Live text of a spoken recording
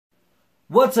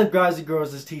What's up, guys and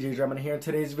girls? This is TJ Drummond here.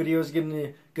 Today's video is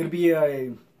gonna be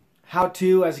a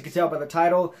how-to, as you can tell by the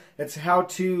title. It's how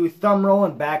to thumb roll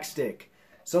and backstick.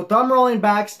 So thumb roll and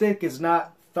backstick is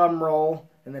not thumb roll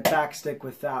and then backstick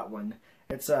with that one.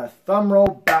 It's a thumb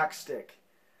roll backstick.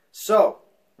 So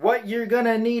what you're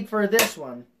gonna need for this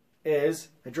one is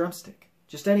a drumstick.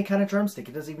 Just any kind of drumstick.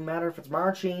 It doesn't even matter if it's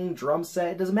marching, drum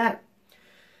set, it doesn't matter.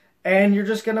 And you're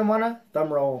just gonna wanna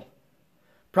thumb roll.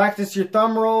 Practice your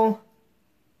thumb roll.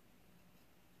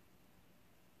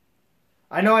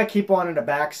 I know I keep wanting a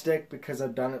backstick because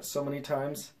I've done it so many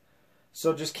times.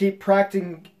 So just keep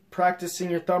practicing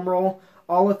your thumb roll.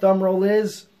 All a thumb roll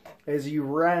is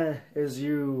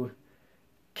you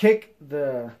kick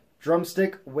the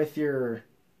drumstick with your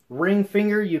ring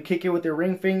finger. You kick it with your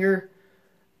ring finger.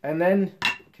 And then,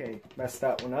 okay, messed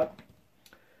that one up.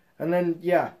 And then,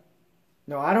 yeah.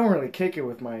 No, I don't really kick it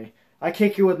with I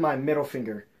kick it with my middle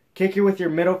finger. Kick it with your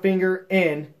middle finger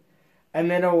in.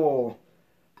 And then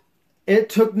it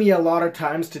took me a lot of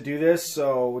times to do this,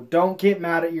 so don't get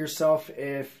mad at yourself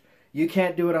if you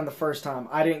can't do it on the first time.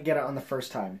 I didn't get it on the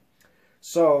first time.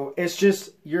 So it's just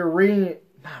your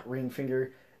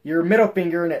your middle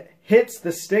finger, and it hits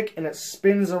the stick and it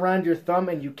spins around your thumb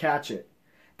and you catch it.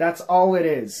 That's all it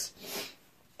is.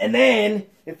 And then,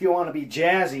 if you want to be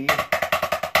jazzy,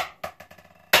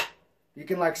 you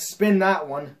can like spin that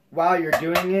one while you're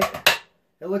doing it.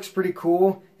 It looks pretty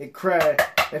cool.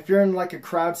 If you're in like a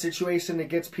crowd situation, it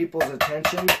gets people's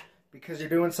attention because you're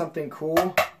doing something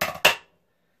cool.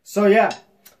 So yeah,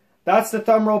 that's the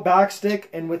thumb roll backstick.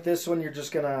 And with this one, you're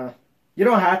just gonna, you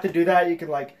don't have to do that. You can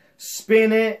like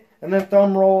spin it and then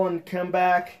thumb roll and come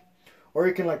back. Or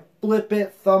you can like flip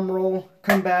it, thumb roll,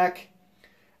 come back.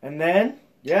 And then,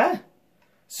 yeah.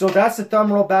 So that's the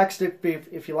thumb roll backstick.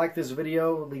 If you like this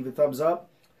video, leave a thumbs up.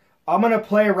 I'm gonna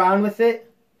play around with it.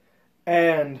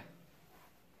 And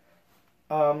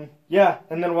yeah,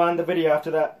 and then we'll end the video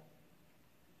after that.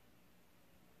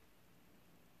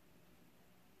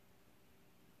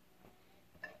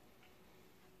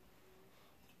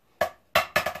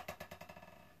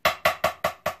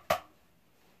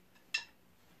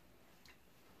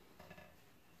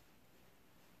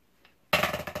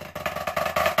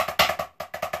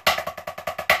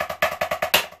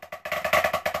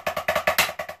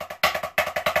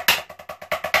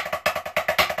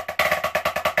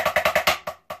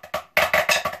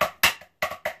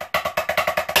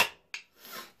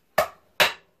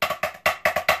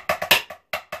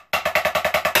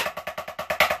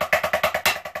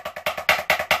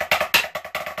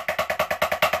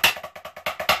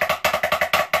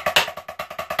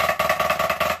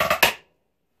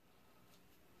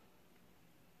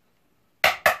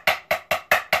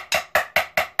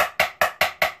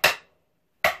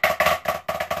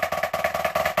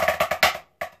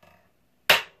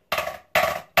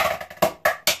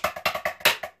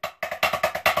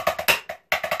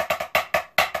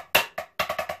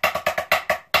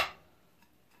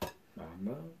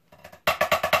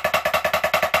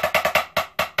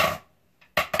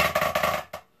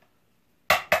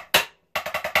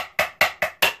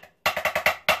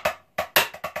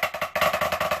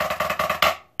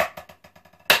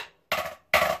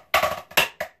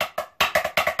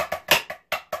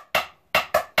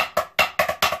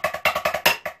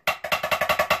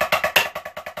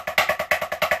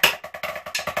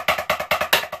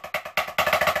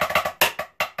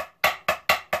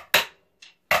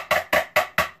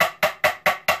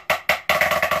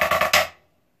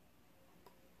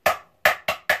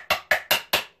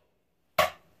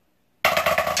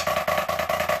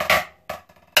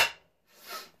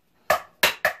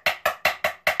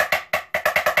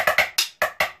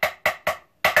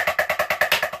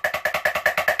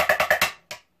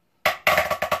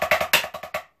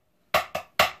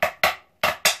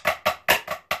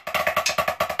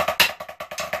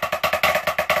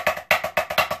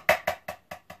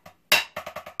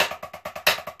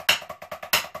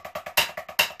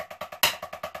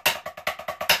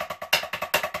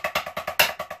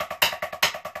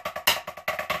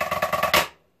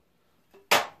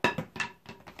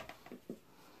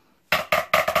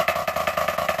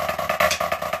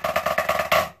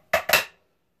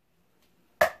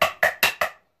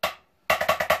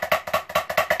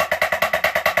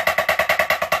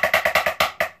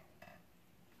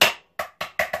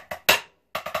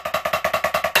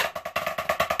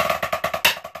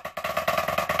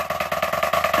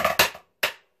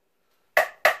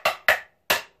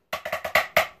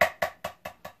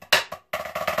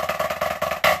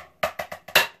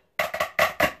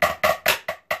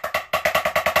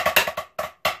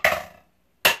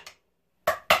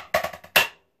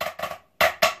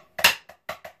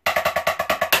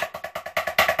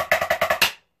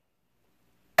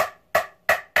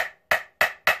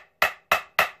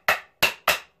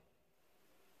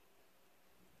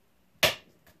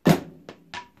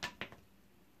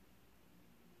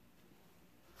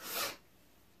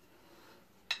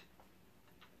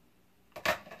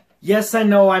 Yes, I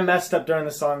know I messed up during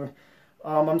the song.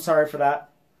 I'm sorry for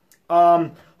that.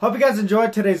 Hope you guys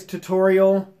enjoyed today's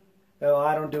tutorial. Well,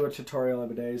 I don't do a tutorial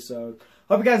every day, so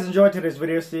hope you guys enjoyed today's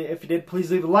video. If you did,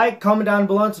 please leave a like, comment down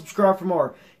below, and subscribe for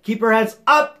more. Keep your heads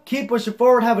up, keep pushing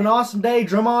forward, have an awesome day,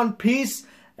 drum on, peace,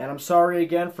 and I'm sorry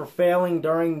again for failing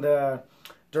during the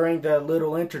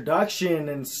little introduction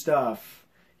and stuff.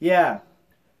 Yeah,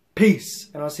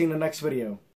 peace, and I'll see you in the next video.